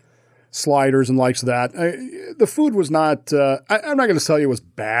 Sliders and likes of that. The food was not, I'm not going to tell you it was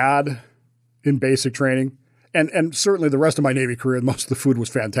bad in basic training. And certainly the rest of my Navy career, most of the food was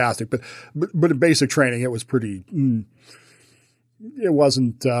fantastic. But in basic training, it was pretty, it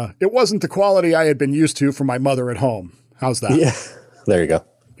wasn't the quality I had been used to from my mother at home. How's that? Yeah, there you go.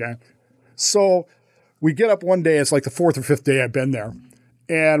 Okay. So we get up one day, it's like the 4th or 5th day I've been there,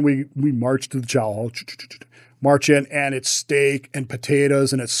 and we march to the chow hall, march in, and it's steak and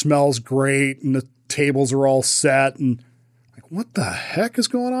potatoes, and it smells great, and the tables are all set, and like, what the heck is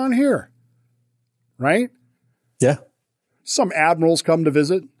going on here? Right? Yeah. Some admirals come to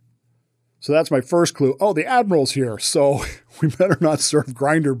visit. So that's my first clue. Oh, the admiral's here, so we better not serve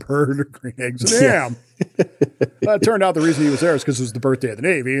grinder bird or green eggs and ham. It turned out the reason he was there is because it was the birthday of the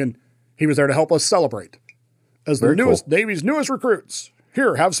Navy, and he was there to help us celebrate. As the Navy's newest recruits,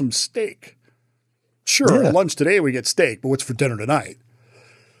 here, have some steak. Sure, at lunch today we get steak, but what's for dinner tonight?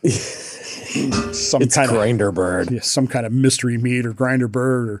 It's grinder bird. Yeah, some kind of mystery meat or grinder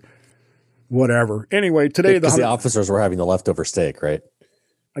bird or whatever. Anyway, today the officers were having the leftover steak, right?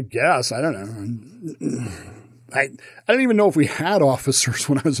 I guess. I don't know. I didn't even know if we had officers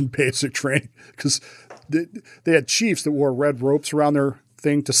when I was in basic training because they had chiefs that wore red ropes around their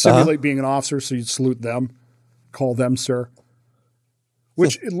thing to simulate being an officer, so you'd salute them, call them sir,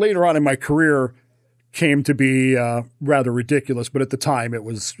 which later on in my career came to be rather ridiculous, but at the time it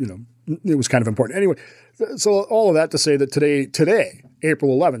was, it was kind of important. Anyway, so all of that to say that today,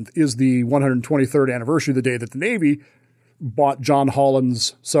 April 11th, is the 123rd anniversary of the day that the Navy bought John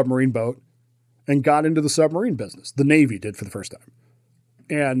Holland's submarine boat and got into the submarine business. The Navy did for the first time.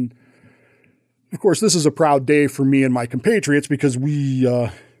 And, of course, this is a proud day for me and my compatriots because we're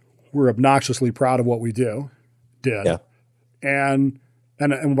obnoxiously proud of what we did. Yeah. And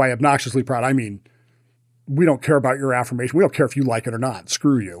by obnoxiously proud, I mean, we don't care about your affirmation. We don't care if you like it or not.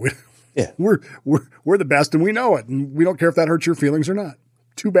 Screw you. Yeah. We're the best and we know it. And we don't care if that hurts your feelings or not.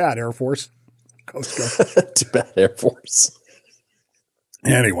 Too bad, Air Force. Coast Guard. Too bad, Air Force.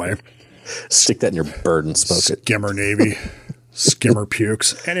 Anyway. Stick that in your bird and smoke it. Skimmer Navy. Skimmer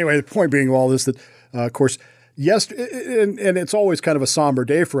pukes. Anyway, the point being of all this that, of course, and it's always kind of a somber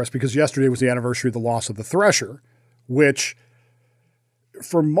day for us because yesterday was the anniversary of the loss of the Thresher, which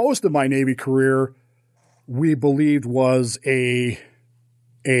for most of my Navy career, we believed was a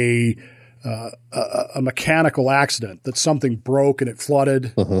mechanical accident, that something broke and it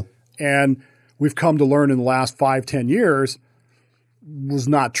flooded. Mm-hmm. And we've come to learn in the last 5-10 years was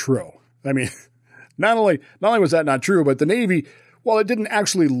not true. I mean, not only was that not true, but the Navy, while it didn't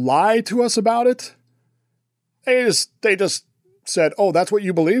actually lie to us about it, they just said, "Oh, that's what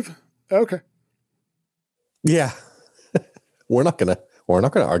you believe? Okay." Yeah. We're not gonna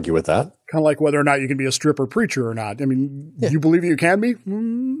argue with that. Kind of like whether or not you can be a stripper preacher or not. I mean, You believe you can be?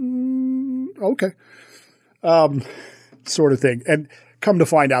 Okay. Sort of thing. And come to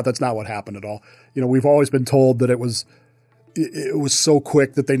find out, that's not what happened at all. We've always been told that it was so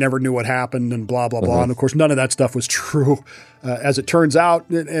quick that they never knew what happened and blah, blah, blah. Mm-hmm. And of course, none of that stuff was true as it turns out.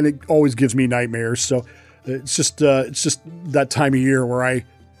 And it always gives me nightmares. So it's just that time of year where I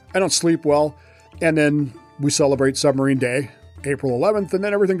I don't sleep well. And then we celebrate Submarine Day, April 11th, and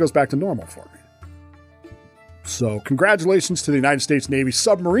then everything goes back to normal for me. So congratulations to the United States Navy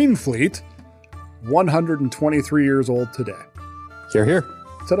submarine fleet, 123 years old today. Hear, hear.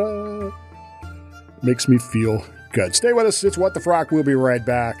 Ta-da! Makes me feel good. Stay with us. It's What the Frock. We'll be right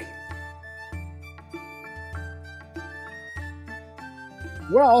back.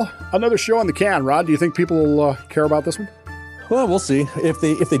 Well, another show on the can, Rod. Do you think people will care about this one? Well, we'll see. If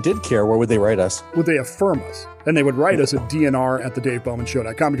they did care, where would they write us? Would they affirm us? And they would write us at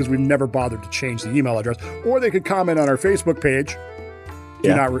dnr@thedavebowmanshow.com because we've never bothered to change the email address. Or they could comment on our Facebook page.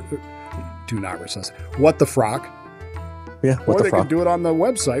 Do not resuscitate. What the Frock. Yeah, Or they could do it on the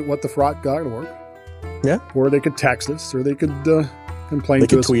website, whatthefrock.org. Yeah. Or they could text us, or they could complain They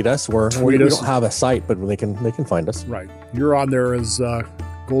to can us. tweet us. We don't have a site, but they can find us. Right. You're on there as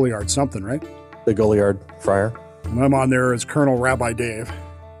Goliard something, right? The Goliard Friar. And I'm on there as Colonel Rabbi Dave.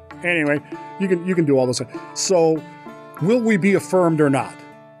 Anyway, you can do all this. So, will we be affirmed or not?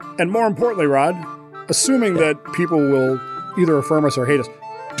 And more importantly, Rod, assuming that people will either affirm us or hate us,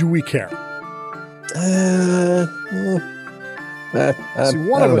 do we care? See,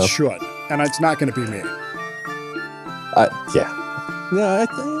 one of us should, and it's not going to be me. Yeah. Yeah,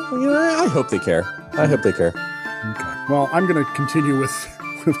 I hope they care. I hope they care. Okay. Well, I'm going to continue with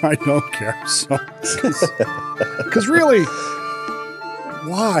I don't care. So, because really,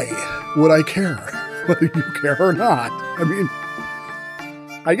 why would I care whether you care or not? I mean,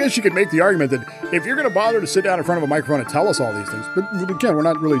 I guess you could make the argument that if you're going to bother to sit down in front of a microphone and tell us all these things, but again, we're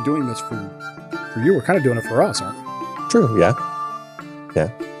not really doing this for you. We're kind of doing it for us, aren't we? True. Yeah.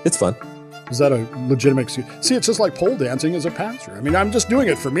 Yeah. It's fun. Is that a legitimate excuse? See, it's just like pole dancing as a pastor. I mean, I'm just doing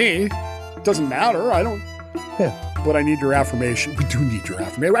it for me. It doesn't matter. I don't. Yeah. But I need your affirmation. We do need your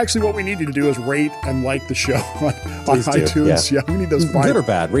affirmation. Actually, what we need you to do is rate and like the show on iTunes. Yeah, we need those. Good or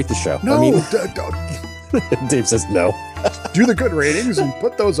bad, rate the show. No, Dave says no. Do the good ratings and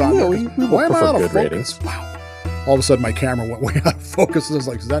put those on there. Why am I out of focus? Ratings. Wow. All of a sudden, my camera went way out of focus. I was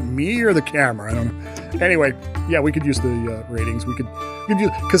like, is that me or the camera? I don't know. Anyway, yeah, we could use the ratings. We could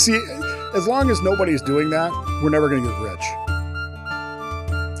use, because see, as long as nobody's doing that, we're never going to get rich.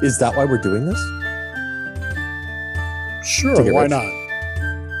 Is that why we're doing this? Sure, why not?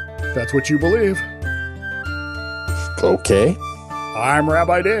 That's what you believe. Okay. I'm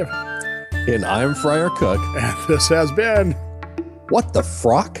Rabbi Dave. And I'm Friar Cook. And this has been What the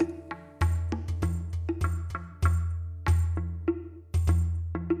Frock?